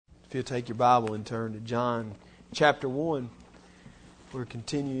If you'll take your Bible and turn to John chapter 1. We're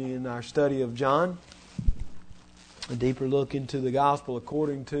continuing our study of John. A deeper look into the Gospel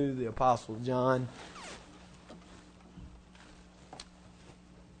according to the Apostle John.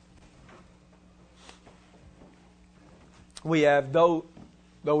 We have, though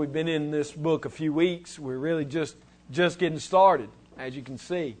we've been in this book a few weeks, we're really just getting started, as you can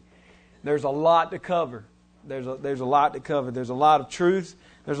see. There's a lot to cover. There's a lot to cover. There's a lot of truth.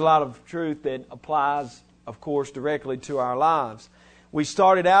 There's a lot of truth that applies, of course, directly to our lives. We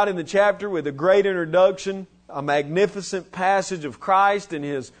started out in the chapter with a great introduction, a magnificent passage of Christ and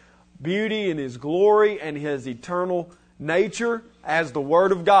His beauty and His glory and His eternal nature as the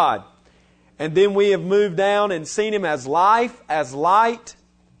Word of God. And then we have moved down and seen Him as life, as light.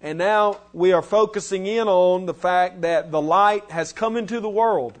 And now we are focusing in on the fact that the light has come into the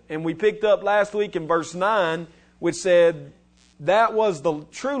world. And we picked up last week in verse 9, which said, that was the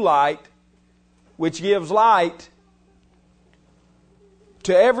true light, which gives light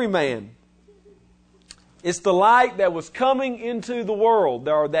to every man. It's the light that was coming into the world,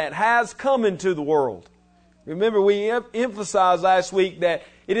 or that has come into the world. Remember, we emphasized last week that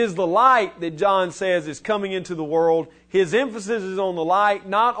it is the light that John says is coming into the world. His emphasis is on the light,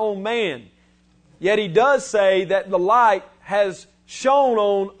 not on man. Yet he does say that the light has shone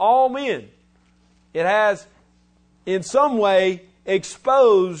on all men. It has, in some way,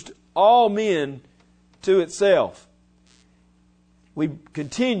 exposed all men to itself. We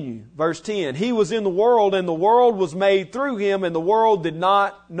continue, verse 10. He was in the world, and the world was made through Him, and the world did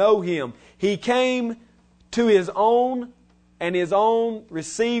not know Him. He came to His own, and His own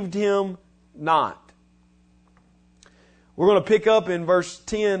received Him not. We're going to pick up in verse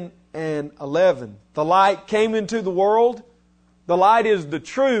 10 and 11. The light came into the world. The light is the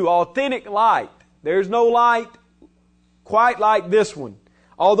true, authentic light. There's no light quite like this one.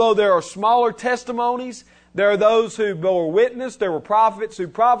 Although there are smaller testimonies, there are those who bore witness, there were prophets who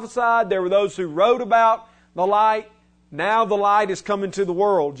prophesied, there were those who wrote about the light. Now the light is come into the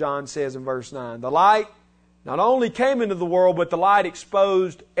world, John says in verse 9. The light not only came into the world, but the light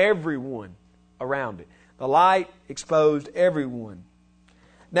exposed everyone around it. The light exposed everyone.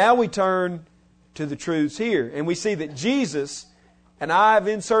 Now we turn to the truths here, and we see that Jesus, and I've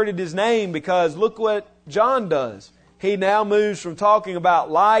inserted His name because look what John does. He now moves from talking about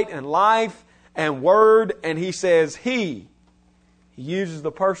light and life and word, and he says He. He uses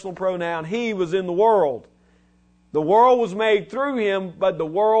the personal pronoun He was in the world. The world was made through Him, but the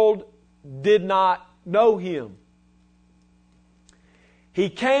world did not know Him. He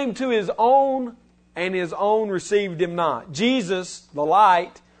came to His own, and His own received Him not. Jesus, the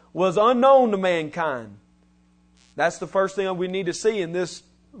light, was unknown to mankind. That's the first thing we need to see in this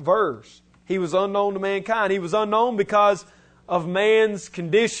verse. He was unknown to mankind. He was unknown because of man's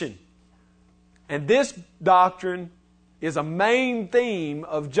condition. And this doctrine is a main theme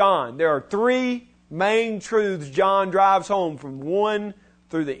of John. There are three main truths John drives home from 1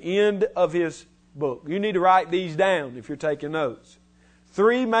 through the end of his book. You need to write these down if you're taking notes.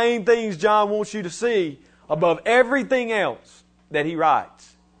 3 main things John wants you to see above everything else that he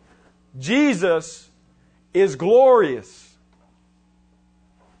writes. Jesus is glorious.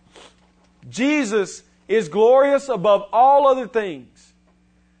 Jesus is glorious above all other things.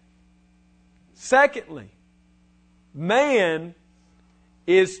 Secondly, man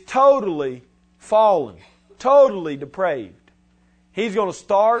is totally fallen, totally depraved. He's going to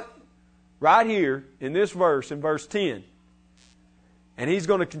start right here in this verse, in verse 10. And he's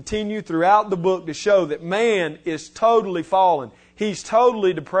going to continue throughout the book to show that man is totally fallen. He's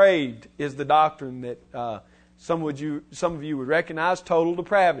totally depraved is the doctrine that some of you would recognize, total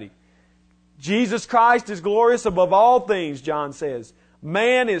depravity. Jesus Christ is glorious above all things, John says.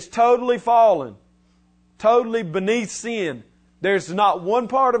 Man is totally fallen, totally beneath sin. There's not one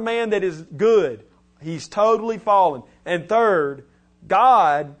part of man that is good. He's totally fallen. And third,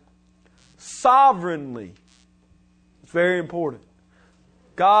 God sovereignly, it's very important,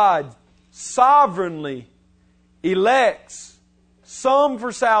 God sovereignly elects some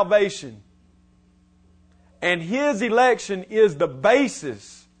for salvation. And His election is the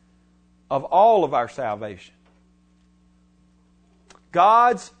basis of all of our salvation.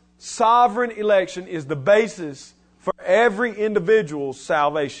 God's sovereign election is the basis for every individual's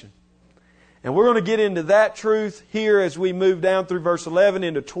salvation. And we're going to get into that truth here as we move down through verse 11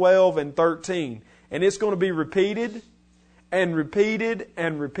 into 12 and 13. And it's going to be repeated and repeated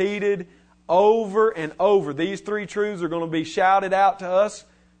and repeated over and over. These 3 truths are going to be shouted out to us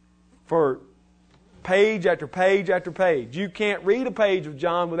for page after page after page. You can't read a page of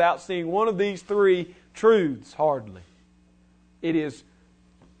John without seeing one of these 3 truths, hardly. It is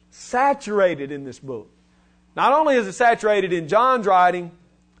Saturated in this book. Not only is it saturated in John's writing,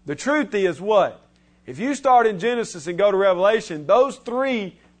 the truth is what? If you start in Genesis and go to Revelation, those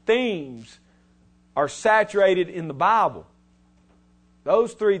three themes are saturated in the Bible.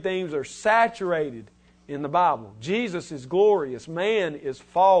 Those three themes are saturated in the Bible. Jesus is glorious. Man is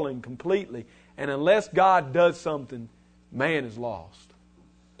falling completely. And unless God does something, man is lost.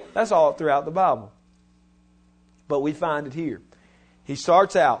 That's all throughout the Bible. But we find it here. He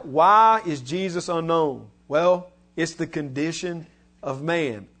starts out, why is Jesus unknown? Well, it's the condition of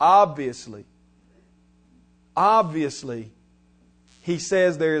man. Obviously, he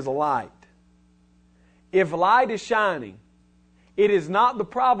says there is a light. If light is shining, it is not the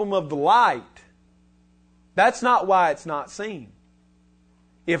problem of the light. That's not why it's not seen.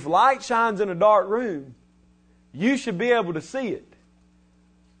 If light shines in a dark room, you should be able to see it.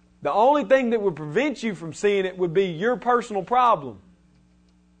 The only thing that would prevent you from seeing it would be your personal problem.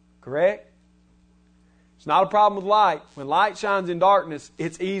 Correct? It's not a problem with light. When light shines in darkness,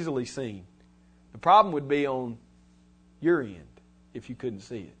 it's easily seen. The problem would be on your end if you couldn't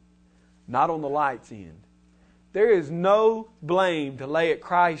see it. Not on the light's end. There is no blame to lay at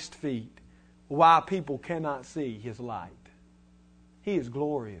Christ's feet why people cannot see His light. He is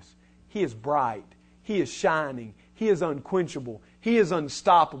glorious. He is bright. He is shining. He is unquenchable. He is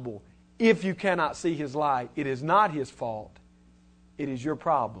unstoppable. If you cannot see His light, it is not His fault. It is your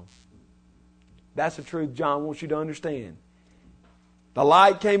problem. That's the truth John wants you to understand. The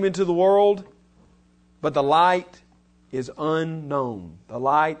light came into the world, but the light is unknown. The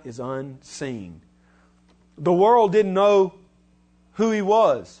light is unseen. The world didn't know who He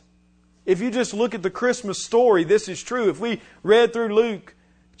was. If you just look at the Christmas story, this is true. If we read through Luke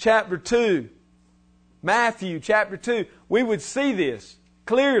chapter 2, Matthew chapter 2, we would see this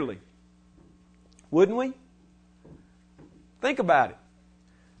clearly. Wouldn't we? Think about it.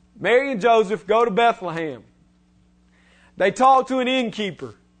 Mary and Joseph go to Bethlehem. They talk to an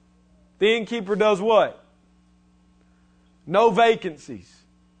innkeeper. The innkeeper does what? No vacancies.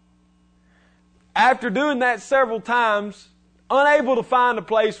 After doing that several times, unable to find a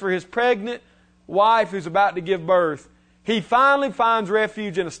place for his pregnant wife who's about to give birth, he finally finds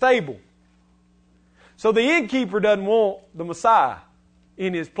refuge in a stable. So the innkeeper doesn't want the Messiah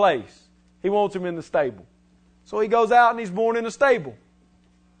in his place. He wants him in the stable. So he goes out and he's born in a stable.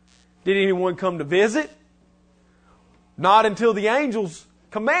 Did anyone come to visit? Not until the angels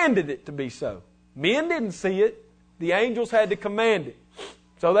commanded it to be so. Men didn't see it. The angels had to command it.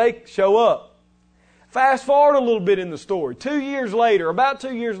 So they show up. Fast forward a little bit in the story. About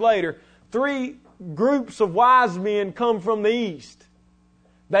 2 years later, 3 groups of wise men come from the east.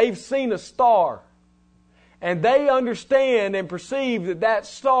 They've seen a star. And they understand and perceive that that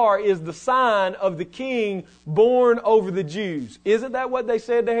star is the sign of the king born over the Jews. Isn't that what they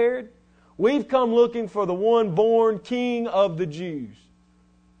said to Herod? We've come looking for the one born king of the Jews.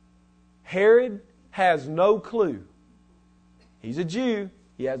 Herod has no clue. He's a Jew.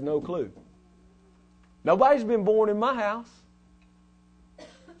 He has no clue. Nobody's been born in my house.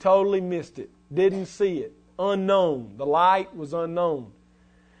 Totally missed it. Didn't see it. Unknown. The light was unknown.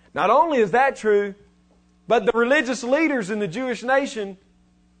 Not only is that true, but the religious leaders in the Jewish nation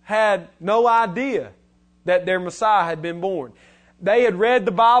had no idea that their Messiah had been born. They had read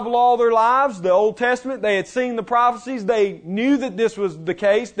the Bible all their lives, the Old Testament. They had seen the prophecies. They knew that this was the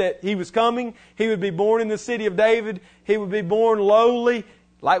case, that He was coming. He would be born in the city of David. He would be born lowly.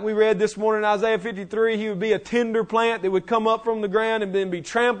 Like we read this morning in Isaiah 53, He would be a tender plant that would come up from the ground and then be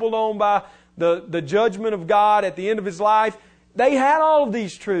trampled on by the judgment of God at the end of His life. They had all of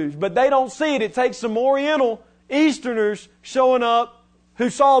these truths, but they don't see it. It takes some Oriental Easterners showing up who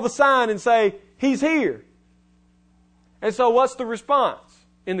saw the sign and say, He's here. And so what's the response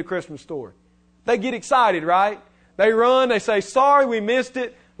in the Christmas story? They get excited, right? They run, they say, sorry, we missed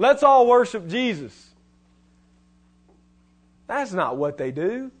it. Let's all worship Jesus. That's not what they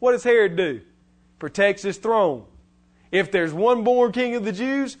do. What does Herod do? Protects his throne. If there's one born king of the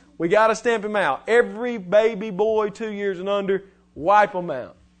Jews, we got to stamp him out. Every baby boy 2 years and under, wipe them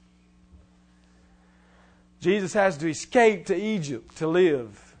out. Jesus has to escape to Egypt to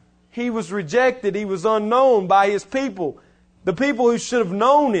live. He was rejected. He was unknown by His people. The people who should have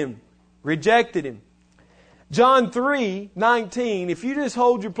known Him rejected Him. John 3:19. If you just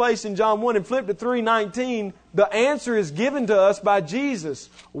hold your place in John 1 and flip to 3:19, the answer is given to us by Jesus.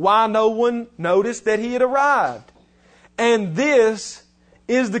 Why no one noticed that He had arrived. And this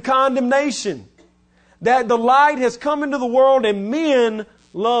is the condemnation, that the light has come into the world and men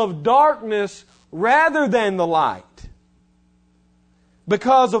love darkness rather than the light,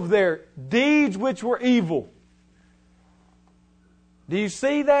 because of their deeds which were evil. Do you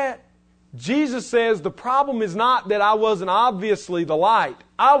see that? Jesus says the problem is not that I wasn't obviously the light.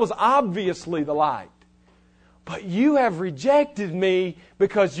 I was obviously the light. But you have rejected me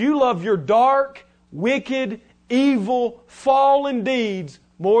because you love your dark, wicked, evil, fallen deeds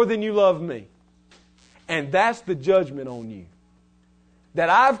more than you love me. And that's the judgment on you. That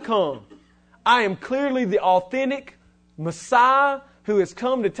I've come. I am clearly the authentic Messiah who has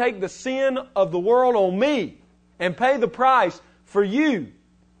come to take the sin of the world on me and pay the price for you,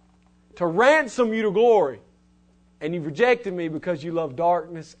 to ransom you to glory. And you've rejected me because you love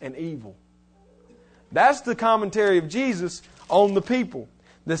darkness and evil. That's the commentary of Jesus on the people.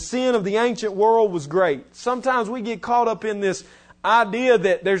 The sin of the ancient world was great. Sometimes we get caught up in this idea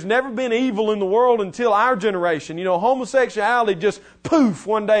that there's never been evil in the world until our generation. You know, homosexuality just poof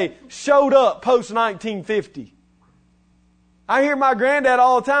one day showed up post 1950. I hear my granddad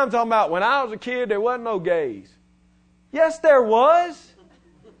all the time talking about when I was a kid there wasn't no gays. Yes, there was.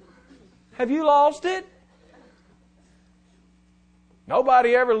 Have you lost it?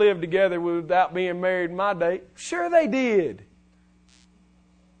 Nobody ever lived together without being married in my day. Sure they did.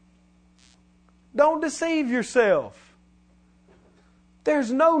 Don't deceive yourself.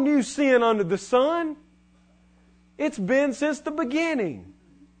 There's no new sin under the sun. It's been since the beginning.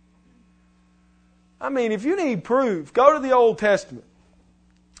 I mean, if you need proof, go to the Old Testament.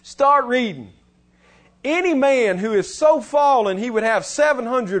 Start reading. Any man who is so fallen he would have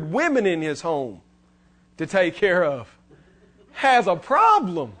 700 women in his home to take care of has a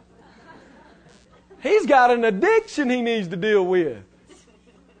problem. He's got an addiction he needs to deal with.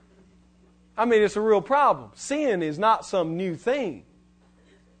 I mean, it's a real problem. Sin is not some new thing.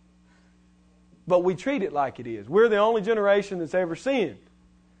 But we treat it like it is. We're the only generation that's ever sinned.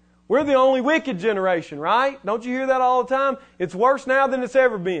 We're the only wicked generation, right? Don't you hear that all the time? It's worse now than it's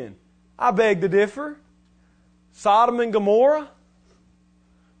ever been. I beg to differ. Sodom and Gomorrah,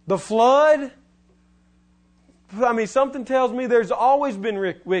 the flood. I mean, something tells me there's always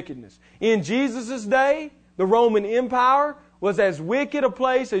been wickedness. In Jesus' day, the Roman Empire was as wicked a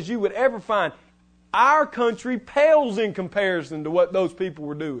place as you would ever find. Our country pales in comparison to what those people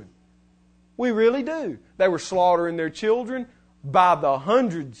were doing. We really do. They were slaughtering their children by the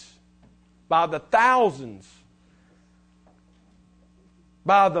hundreds, by the thousands,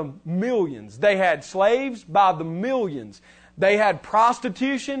 by the millions. They had slaves by the millions. They had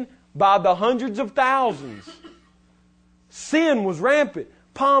prostitution by the hundreds of thousands. Sin was rampant.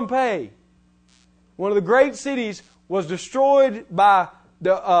 Pompeii, one of the great cities, was destroyed by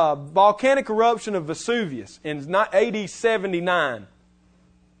the volcanic eruption of Vesuvius in AD 79.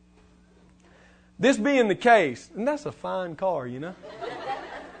 This being the case, and that's a fine car, you know.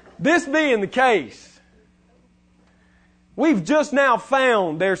 This being the case, we've just now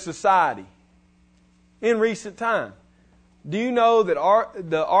found their society in recent time. Do you know that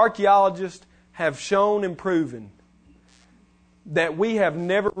the archaeologists have shown and proven that we have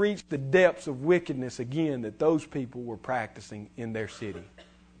never reached the depths of wickedness again that those people were practicing in their city?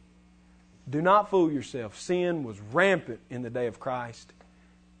 Do not fool yourself. Sin was rampant in the day of Christ.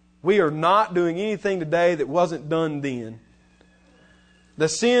 We are not doing anything today that wasn't done then. The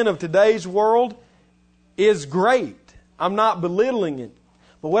sin of today's world is great. I'm not belittling it.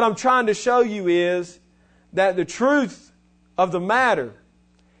 But what I'm trying to show you is that the truth of the matter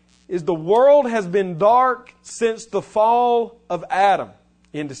is the world has been dark since the fall of Adam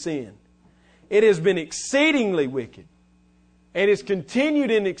into sin. It has been exceedingly wicked. And it's continued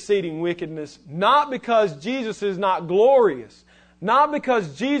in exceeding wickedness, not because Jesus is not glorious, not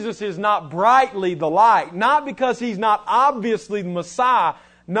because Jesus is not brightly the light, not because He's not obviously the Messiah.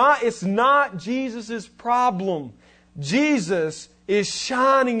 It's not Jesus' problem. Jesus is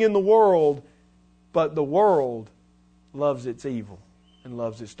shining in the world, but the world loves its evil and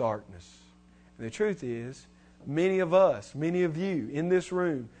loves its darkness. And the truth is, many of us, many of you in this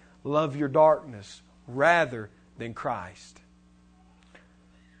room, love your darkness rather than Christ.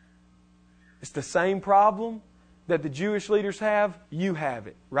 It's the same problem that the Jewish leaders have. You have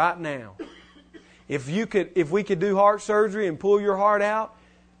it right now. If we could do heart surgery and pull your heart out,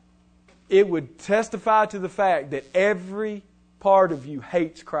 it would testify to the fact that every part of you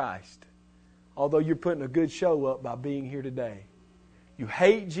hates Christ. Although you're putting a good show up by being here today. You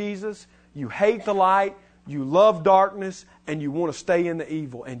hate Jesus, you hate the light, you love darkness, and you want to stay in the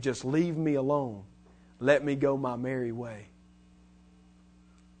evil and just leave me alone. Let me go my merry way.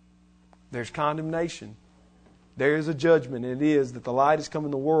 There's condemnation. There is a judgment, and it is that the light has come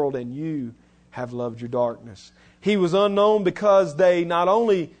in the world and you have loved your darkness. He was unknown because they not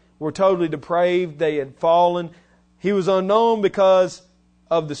only were totally depraved, they had fallen. He was unknown because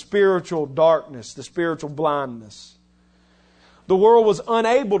of the spiritual darkness, the spiritual blindness. the world was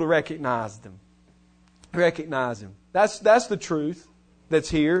unable to recognize Him. That's the truth that's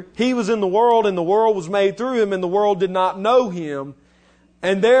here. He was in the world, and the world was made through Him, and the world did not know Him.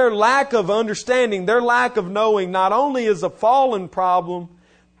 And their lack of understanding, their lack of knowing, not only is a fallen problem,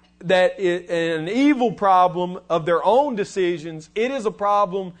 an evil problem of their own decisions, it is a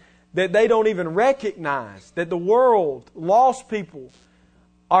problem that they don't even recognize. That the world, lost people,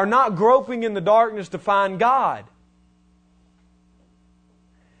 are not groping in the darkness to find God.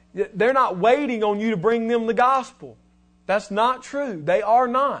 They're not waiting on you to bring them the gospel. That's not true. They are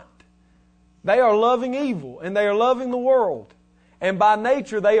not. They are loving evil, and they are loving the world. And by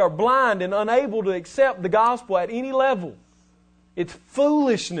nature, they are blind and unable to accept the gospel at any level. It's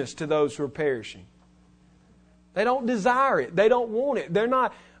foolishness to those who are perishing. They don't desire it. They don't want it. They're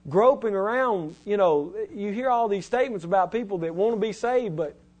not groping around. You hear all these statements about people that want to be saved,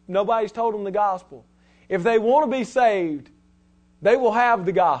 but nobody's told them the gospel. If they want to be saved, they will have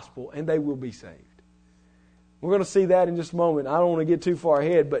the gospel and they will be saved. We're going to see that in just a moment. I don't want to get too far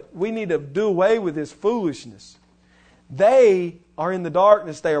ahead, but we need to do away with this foolishness. They are in the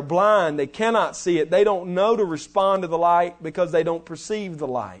darkness. They are blind. They cannot see it. They don't know to respond to the light because they don't perceive the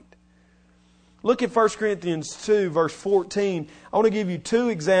light. Look at 1 Corinthians 2, verse 14. I want to give you two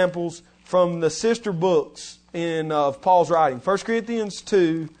examples from the sister books of Paul's writing. 1 Corinthians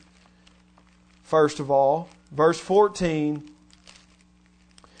 2, first of all, verse 14,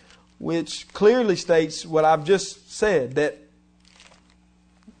 which clearly states what I've just said, that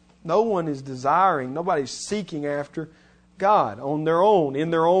no one is desiring, nobody's seeking after God on their own, in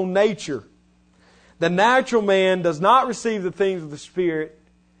their own nature. The natural man does not receive the things of the Spirit,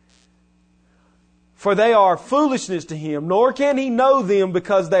 for they are foolishness to him, nor can he know them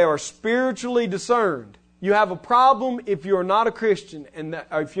because they are spiritually discerned. You have a problem if you're not a Christian and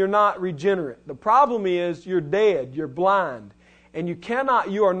if you're not regenerate. The problem is you're dead, you're blind, and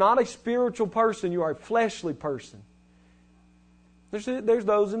you are not a spiritual person, you are a fleshly person. There's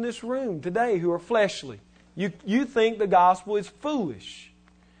those in this room today who are fleshly. You think the gospel is foolish.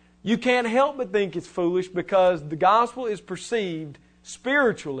 You can't help but think it's foolish because the gospel is perceived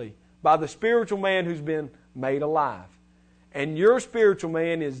spiritually by the spiritual man who's been made alive. And your spiritual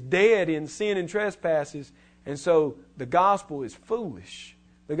man is dead in sin and trespasses, and so the gospel is foolish.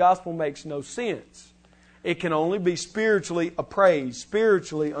 The gospel makes no sense. It can only be spiritually appraised,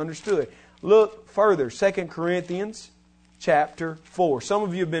 spiritually understood. Look further, 2 Corinthians chapter 4. Some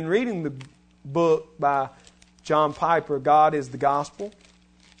of you have been reading the book by John Piper, God is the Gospel.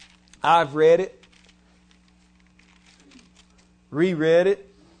 I've read it, reread it,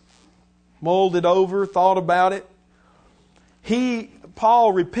 mulled it over, thought about it.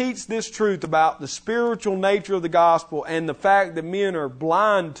 Paul repeats this truth about the spiritual nature of the gospel and the fact that men are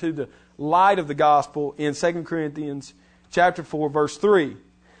blind to the light of the gospel in 2 Corinthians chapter 4, verse 3.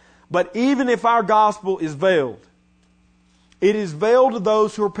 But even if our gospel is veiled, it is veiled to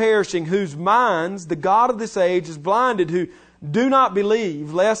those who are perishing, whose minds the God of this age is blinded, who do not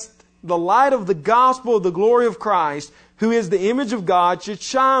believe, lest the light of the gospel of the glory of Christ, who is the image of God, should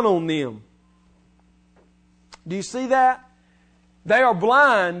shine on them. Do you see that? They are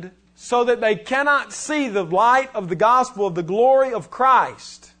blind so that they cannot see the light of the gospel of the glory of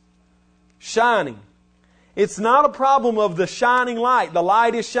Christ shining. It's not a problem of the shining light. The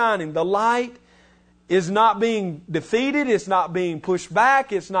light is shining. The light is not being defeated. It's not being pushed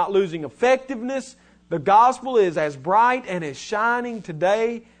back. It's not losing effectiveness. The gospel is as bright and as shining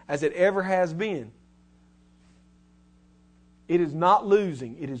today as it ever has been. It is not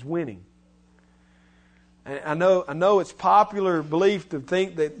losing. It is winning. And I know it's popular belief to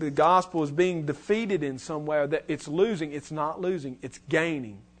think that the gospel is being defeated in some way, or that it's losing. It's not losing. It's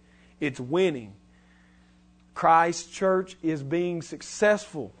gaining. It's winning. Christ's church is being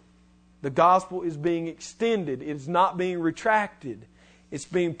successful. The gospel is being extended. It is not being retracted. It's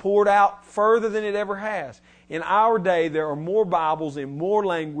being poured out further than it ever has. In our day, there are more Bibles in more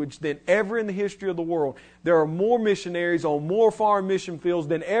language than ever in the history of the world. There are more missionaries on more foreign mission fields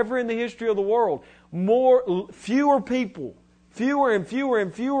than ever in the history of the world. Fewer people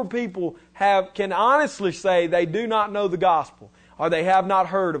people can honestly say they do not know the gospel, or they have not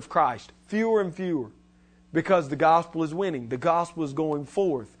heard of Christ. Fewer and fewer. Because the gospel is winning. The gospel is going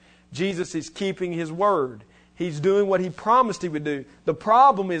forth. Jesus is keeping His word. He's doing what He promised He would do. The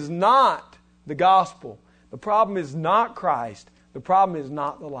problem is not the gospel. The problem is not Christ. The problem is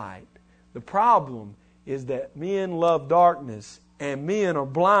not the light. The problem is that men love darkness and men are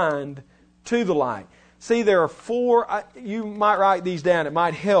blind to the light. See, there are four, you might write these down, it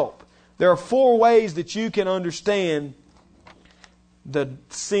might help. There are four ways that you can understand the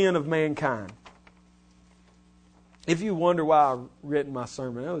sin of mankind. If you wonder why I've written my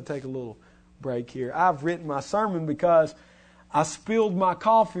sermon, I would take a little break here. I've written my sermon because I spilled my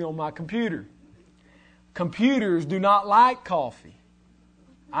coffee on my computer. Computers do not like coffee.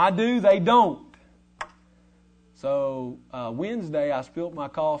 I do, they don't. So Wednesday, I spilled my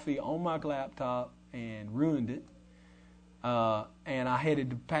coffee on my laptop and ruined it. And I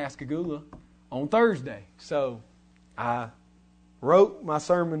headed to Pascagoula on Thursday. So I wrote my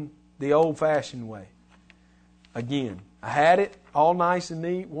sermon the old-fashioned way. Again, I had it all nice and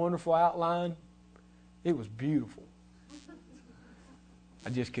neat, wonderful outline. It was beautiful. I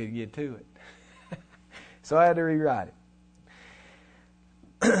just couldn't get to it. So I had to rewrite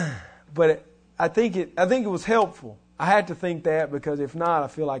it. But I think it was helpful. I had to think that because if not, I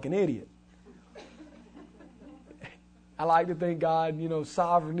feel like an idiot. I like to think God,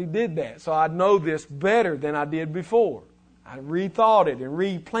 sovereignly did that. So I know this better than I did before. I rethought it and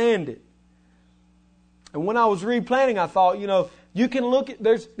replanned it. And when I was replanning, I thought, you can look at,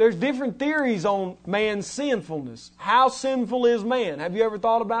 there's different theories on man's sinfulness. How sinful is man? Have you ever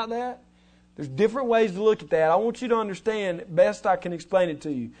thought about that? There's different ways to look at that. I want you to understand, best I can explain it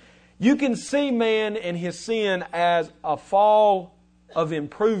to you. You can see man and his sin as a fall of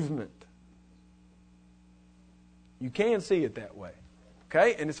improvement. You can see it that way.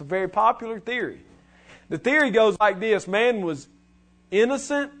 Okay? And it's a very popular theory. The theory goes like this. Man was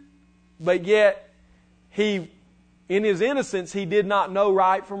innocent, but yet in his innocence, he did not know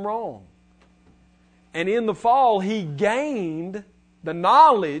right from wrong. And in the fall, he gained the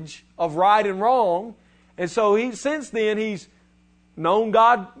knowledge of right and wrong. And so since then, he's known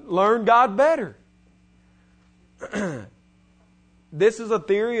God, learned God better. This is a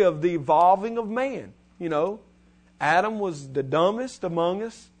theory of the evolving of man. Adam was the dumbest among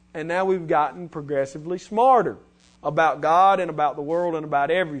us, and now we've gotten progressively smarter about God and about the world and about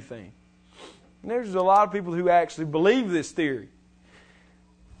everything. And there's a lot of people who actually believe this theory.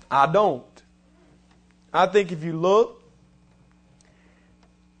 I don't. I think if you look,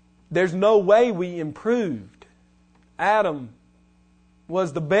 there's no way we improved. Adam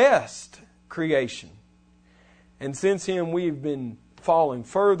was the best creation. And since him, we've been falling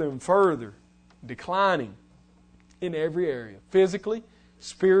further and further, declining in every area. Physically,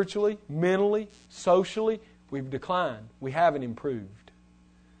 spiritually, mentally, socially, we've declined. We haven't improved.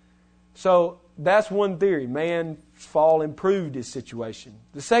 So that's one theory. Man's fall improved his situation.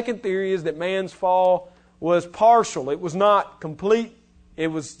 The second theory is that man's fall was partial. It was not complete. It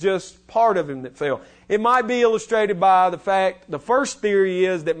was just part of him that fell. It might be illustrated by the fact, the first theory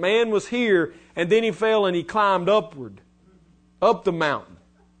is that man was here and then he fell and he climbed upward, up the mountain.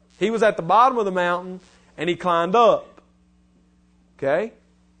 He was at the bottom of the mountain and he climbed up. Okay?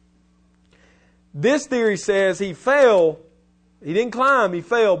 This theory says he fell. He didn't climb, he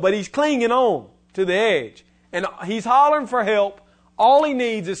fell, but he's clinging on to the edge. And he's hollering for help. All he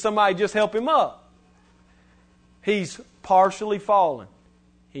needs is somebody just help him up. He's partially fallen.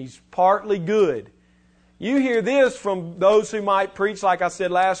 He's partly good. You hear this from those who might preach, like I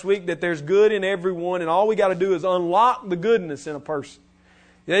said last week, that there's good in everyone and all we got to do is unlock the goodness in a person.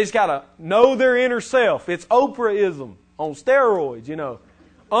 They just got to know their inner self. It's Oprahism on steroids,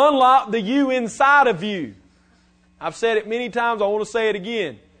 Unlock the you inside of you. I've said it many times. I want to say it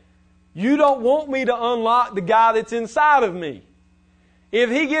again. You don't want me to unlock the guy that's inside of me. If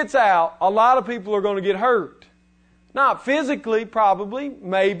he gets out, a lot of people are going to get hurt. Not physically, probably,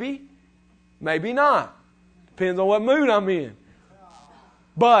 maybe not. Depends on what mood I'm in.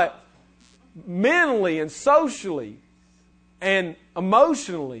 But mentally and socially and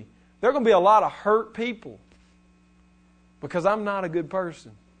emotionally, there are going to be a lot of hurt people because I'm not a good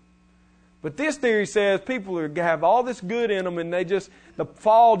person. But this theory says people have all this good in them and the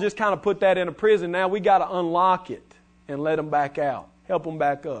fall just kind of put that in a prison. Now we got to unlock it and let them back out. Help them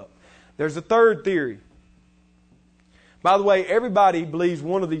back up. There's a third theory. By the way, everybody believes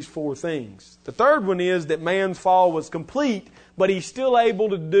one of these four things. The third one is that man's fall was complete, but he's still able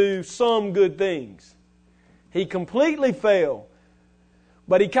to do some good things. He completely fell,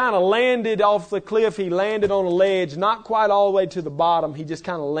 but he kind of landed off the cliff. He landed on a ledge, not quite all the way to the bottom. He just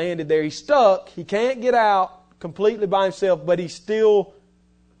kind of landed there. He's stuck. He can't get out completely by himself, but he's still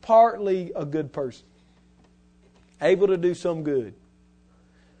partly a good person. Able to do some good.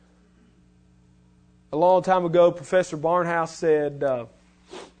 A long time ago, Professor Barnhouse said,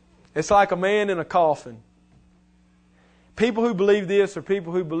 it's like a man in a coffin. People who believe this are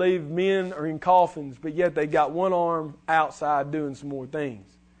people who believe men are in coffins, but yet they got one arm outside doing some more things.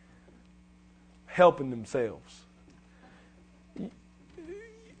 Helping themselves.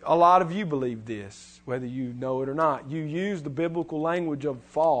 A lot of you believe this, whether you know it or not. You use the biblical language of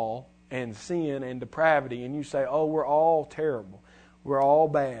fall and sin and depravity, and you say, oh, we're all terrible. We're all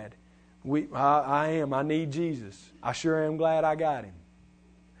bad. I need Jesus. I sure am glad I got Him.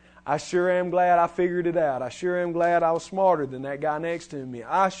 I sure am glad I figured it out. I sure am glad I was smarter than that guy next to me.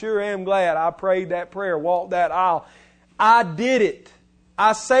 I sure am glad I prayed that prayer, walked that aisle. I did it.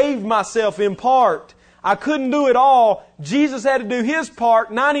 I saved myself in part. I couldn't do it all. Jesus had to do His part,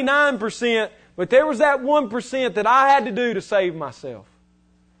 99%, but there was that 1% that I had to do to save myself.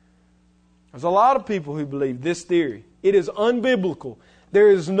 There's a lot of people who believe this theory. It is unbiblical. There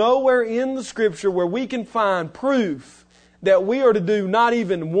is nowhere in the Scripture where we can find proof that we are to do not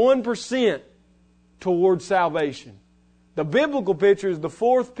even 1% towards salvation. The biblical picture is the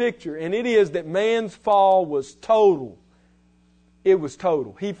fourth picture, and it is that man's fall was total. It was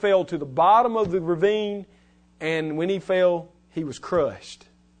total. He fell to the bottom of the ravine, and when he fell, he was crushed.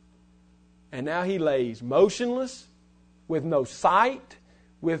 And now he lays motionless, with no sight,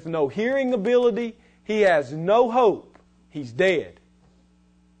 with no hearing ability. He has no hope. He's dead.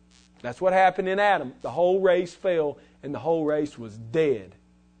 That's what happened in Adam. The whole race fell, and the whole race was dead.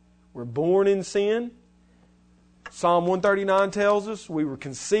 We're born in sin. Psalm 139 tells us we were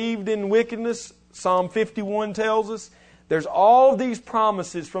conceived in wickedness. Psalm 51 tells us there's all these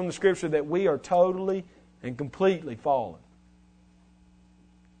promises from the Scripture that we are totally and completely fallen.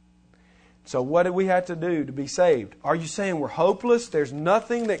 So what do we have to do to be saved? Are you saying we're hopeless? There's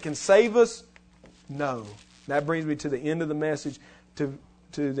nothing that can save us? No. That brings me to the end of the message, to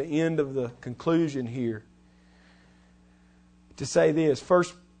the end of the conclusion here. To say this, 1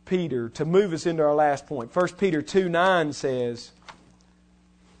 Peter, to move us into our last point. 1 Peter 2:9 says,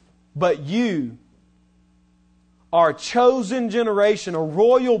 but you are a chosen generation, a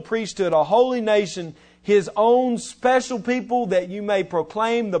royal priesthood, a holy nation, His own special people, that you may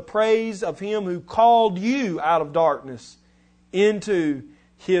proclaim the praise of Him who called you out of darkness into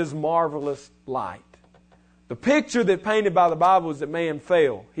His marvelous light. The picture that painted by the Bible is that man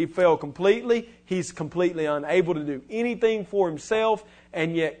fell. He fell completely. He's completely unable to do anything for himself.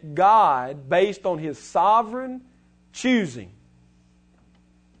 And yet God, based on His sovereign choosing,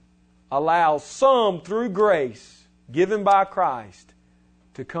 allows some through grace given by Christ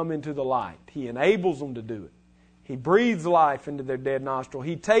to come into the light. He enables them to do it. He breathes life into their dead nostril.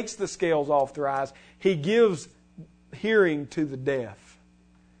 He takes the scales off their eyes. He gives hearing to the deaf.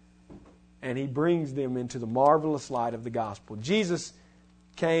 And He brings them into the marvelous light of the gospel. Jesus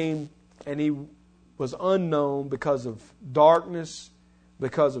came and He was unknown because of darkness,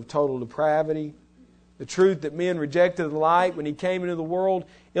 because of total depravity. The truth that men rejected the light when He came into the world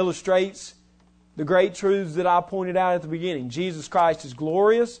illustrates the great truths that I pointed out at the beginning. Jesus Christ is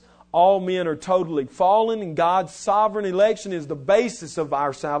glorious. All men are totally fallen, and God's sovereign election is the basis of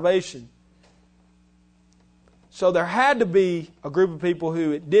our salvation. So there had to be a group of people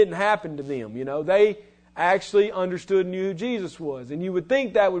who it didn't happen to them. You know, they actually understood and knew who Jesus was. And you would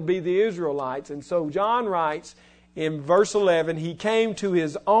think that would be the Israelites. And so John writes in verse 11, He came to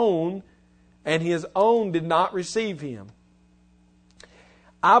His own, and His own did not receive Him.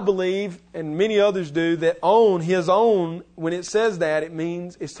 I believe, and many others do, that His own, when it says that, it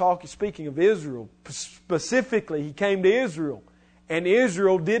means it's speaking of Israel. Specifically, He came to Israel, and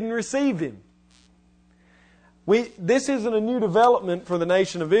Israel didn't receive Him. This isn't a new development for the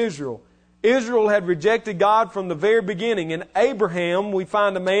nation of Israel. Israel had rejected God from the very beginning. In Abraham, we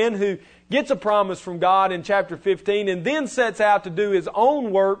find a man who gets a promise from God in chapter 15 and then sets out to do his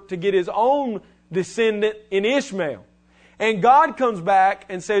own work to get his own descendant in Ishmael. And God comes back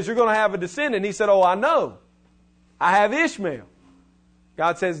and says, you're going to have a descendant. He said, oh, I know. I have Ishmael.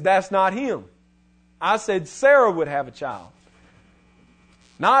 God says, that's not him. I said Sarah would have a child,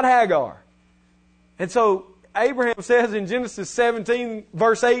 not Hagar. And so Abraham says in Genesis 17,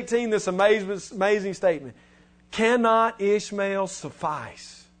 verse 18, this amazing statement. Cannot Ishmael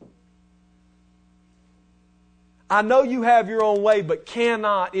suffice? I know you have your own way, but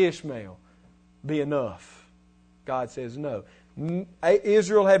cannot Ishmael be enough? God says no.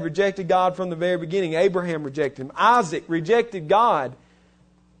 Israel had rejected God from the very beginning. Abraham rejected Him. Isaac rejected God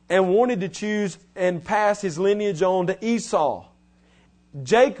and wanted to choose and pass his lineage on to Esau.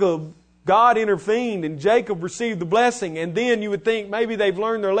 Jacob, God intervened and Jacob received the blessing. And then you would think maybe they've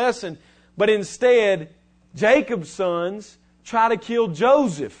learned their lesson. But instead, Jacob's sons try to kill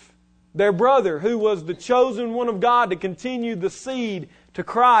Joseph, their brother, who was the chosen one of God to continue the seed to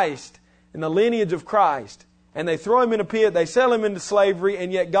Christ and the lineage of Christ. And they throw him in a pit, they sell him into slavery,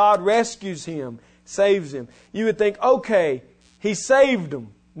 and yet God rescues him, saves him. You would think, okay, He saved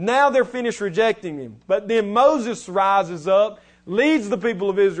them. Now they're finished rejecting Him. But then Moses rises up, leads the people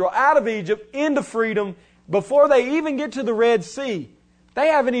of Israel out of Egypt into freedom. Before they even get to the Red Sea, They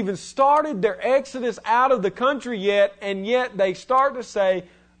haven't even started their exodus out of the country yet, and yet they start to say,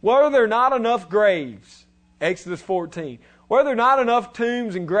 were there not enough graves? Exodus 14. Were there not enough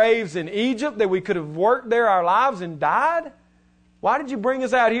tombs and graves in Egypt that we could have worked there our lives and died? Why did you bring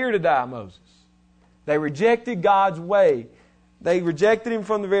us out here to die, Moses? They rejected God's way. They rejected Him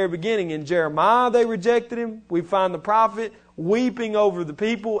from the very beginning. In Jeremiah, they rejected Him. We find the prophet weeping over the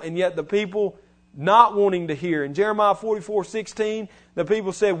people, and yet the people not wanting to hear. In Jeremiah 44:16, the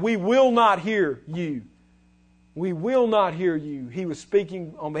people said, we will not hear you. We will not hear you. He was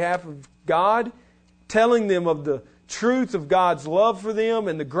speaking on behalf of God, telling them of the truth of God's love for them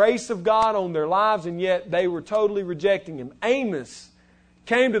and the grace of God on their lives, and yet they were totally rejecting Him. Amos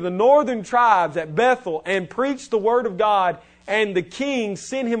came to the northern tribes at Bethel and preached the Word of God, and the king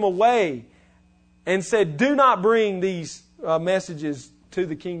sent him away and said, do not bring these messages to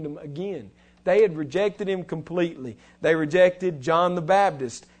the kingdom again. They had rejected Him completely. They rejected John the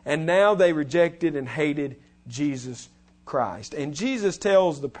Baptist, and now they rejected and hated Jesus Christ. And Jesus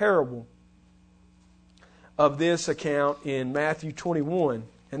tells the parable of this account in Matthew 21.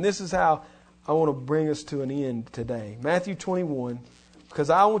 And this is how I want to bring us to an end today. Matthew 21,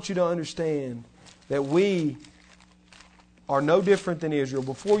 because I want you to understand that we are no different than Israel.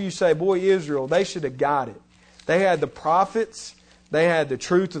 Before you say, boy, Israel, they should have got it. They had the prophets. They had the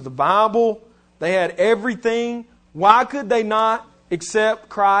truth of the Bible. They had everything. Why could they not accept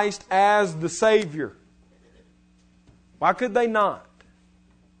Christ as the Savior? Why could they not?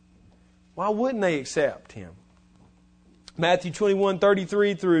 Why wouldn't they accept Him? Matthew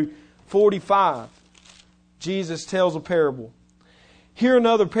 21:33 through 45. Jesus tells a parable. Hear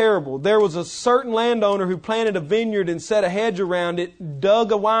another parable. There was a certain landowner who planted a vineyard and set a hedge around it,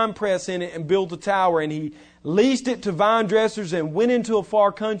 dug a winepress in it, and built a tower. And he leased it to vine dressers and went into a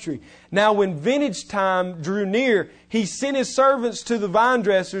far country. Now when vintage time drew near, he sent his servants to the vine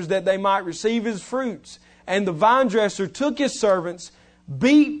dressers that they might receive his fruits. And the vine dresser took his servants,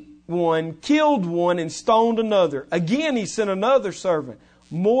 beat one, killed one, and stoned another. Again he sent another servant,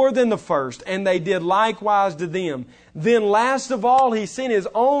 more than the first, and they did likewise to them. Then last of all he sent his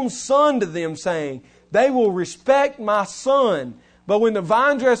own son to them, saying, they will respect my son. But when the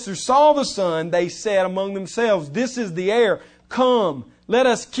vine dressers saw the son, they said among themselves, this is the heir. Come, let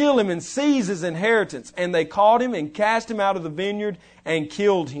us kill him and seize his inheritance. And they caught him and cast him out of the vineyard and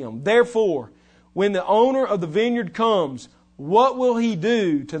killed him. Therefore, when the owner of the vineyard comes, what will he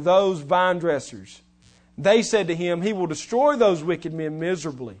do to those vine dressers? They said to him, he will destroy those wicked men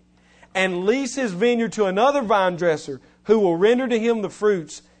miserably and lease his vineyard to another vine dresser who will render to him the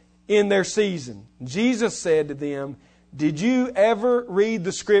fruits in their season. Jesus said to them, did you ever read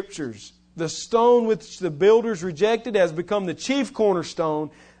the Scriptures? The stone which the builders rejected has become the chief cornerstone.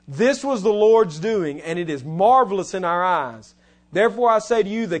 This was the Lord's doing, and it is marvelous in our eyes. Therefore I say to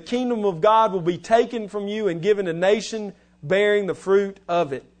you, the kingdom of God will be taken from you and given to nation bearing the fruit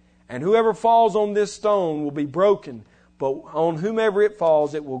of it. And whoever falls on this stone will be broken, but on whomever it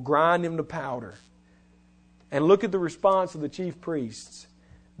falls, it will grind him to powder. And look at the response of the chief priests.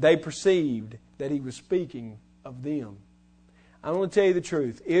 They perceived that He was speaking of them. I want to tell you the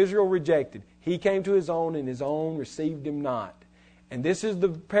truth. Israel rejected. He came to His own, and His own received Him not. And this is the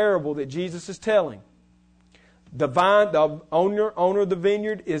parable that Jesus is telling. The owner of the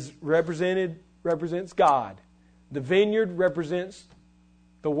vineyard represents God. The vineyard represents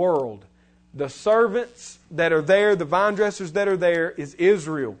the world. The servants that are there, the vine dressers that are there, is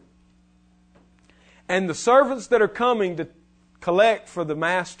Israel. And the servants that are coming to collect for the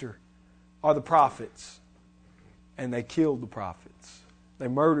master are the prophets. And they killed the prophets. They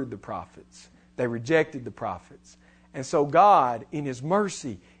murdered the prophets. They rejected the prophets. And so God, in His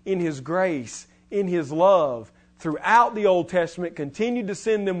mercy, in His grace, in His love, throughout the Old Testament, continued to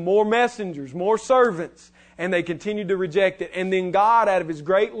send them more messengers, more servants, and they continued to reject it. And then God, out of His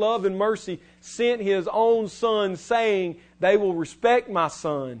great love and mercy, sent His own Son, saying, they will respect my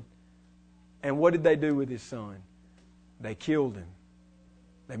Son. And what did they do with His Son? They killed Him.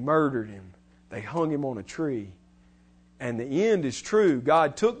 They murdered Him. They hung Him on a tree. And the end is true.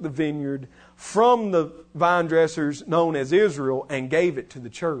 God took the vineyard from the vine dressers known as Israel and gave it to the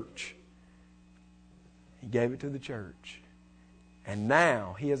church. He gave it to the church. And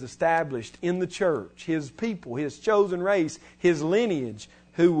now He has established in the church His people, His chosen race, His lineage,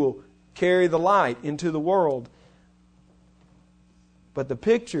 who will carry the light into the world. But the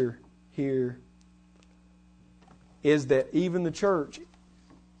picture here is that even the church,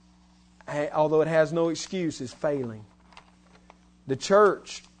 although it has no excuse, is failing. The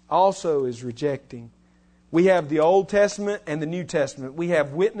church also is rejecting We have the Old Testament and the New Testament. We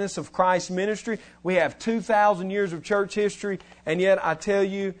have witness of Christ's ministry. We have 2,000 years of church history. And yet, I tell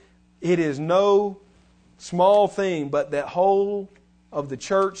you, it is no small thing, but that whole of the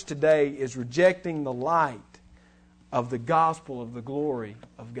church today is rejecting the light of the gospel of the glory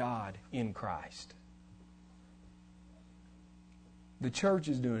of God in Christ. The church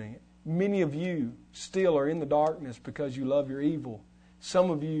is doing it. Many of you still are in the darkness because you love your evil.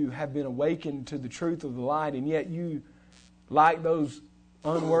 Some of you have been awakened to the truth of the light, and yet you, like those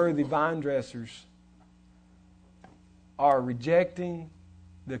unworthy vine dressers, are rejecting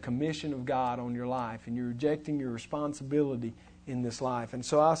the commission of God on your life, and you're rejecting your responsibility in this life. And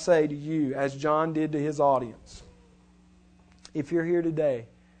so I say to you, as John did to his audience, if you're here today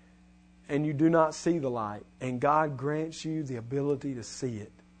and you do not see the light, and God grants you the ability to see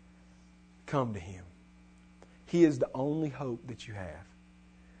it, come to Him. He is the only hope that you have.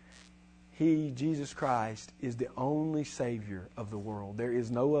 He, Jesus Christ, is the only Savior of the world. There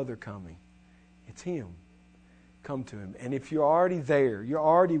is no other coming. It's Him. Come to Him. And if you're already there, you're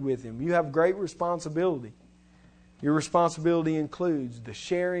already with Him, you have great responsibility. Your responsibility includes the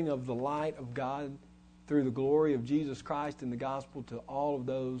sharing of the light of God through the glory of Jesus Christ and the gospel to all of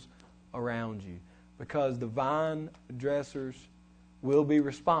those around you. Because the vine dressers will be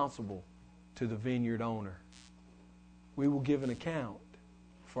responsible to the vineyard owner. We will give an account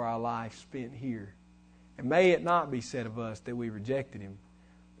for our life spent here. And may it not be said of us that we rejected Him,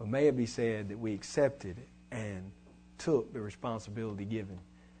 but may it be said that we accepted it and took the responsibility given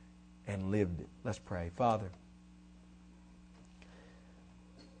and lived it. Let's pray. Father,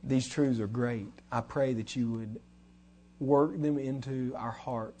 these truths are great. I pray that You would work them into our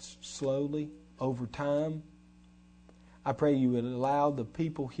hearts slowly, over time. I pray You would allow the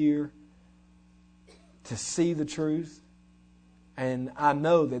people here to see the truth. And I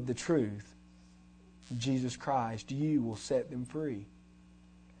know that the truth, Jesus Christ, You will set them free.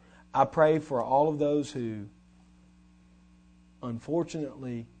 I pray for all of those who,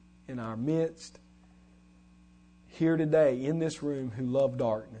 unfortunately, in our midst, here today, in this room, who love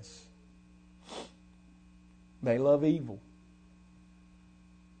darkness. They love evil.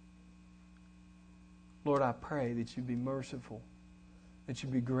 Lord, I pray that You be merciful, that You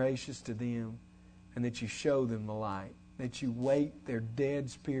be gracious to them, and that You show them the light, that You wake their dead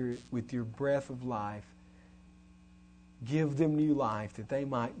spirit with Your breath of life. Give them new life that they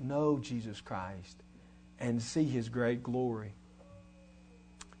might know Jesus Christ and see His great glory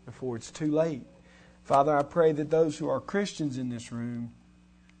before it's too late. Father, I pray that those who are Christians in this room,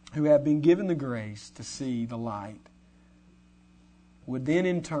 who have been given the grace to see the light, would then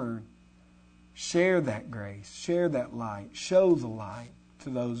in turn share that grace, share that light, show the light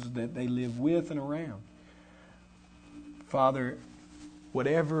to those that they live with and around. Father,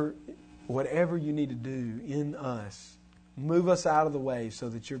 whatever You need to do in us, move us out of the way so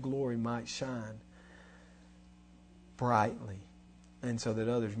that Your glory might shine brightly and so that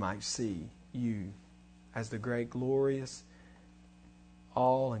others might see You as the great, glorious,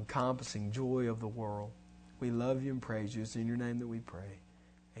 all-encompassing joy of the world. We love You and praise You. It's in Your name that we pray.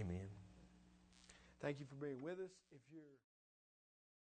 Amen. Thank you for being with us. If you're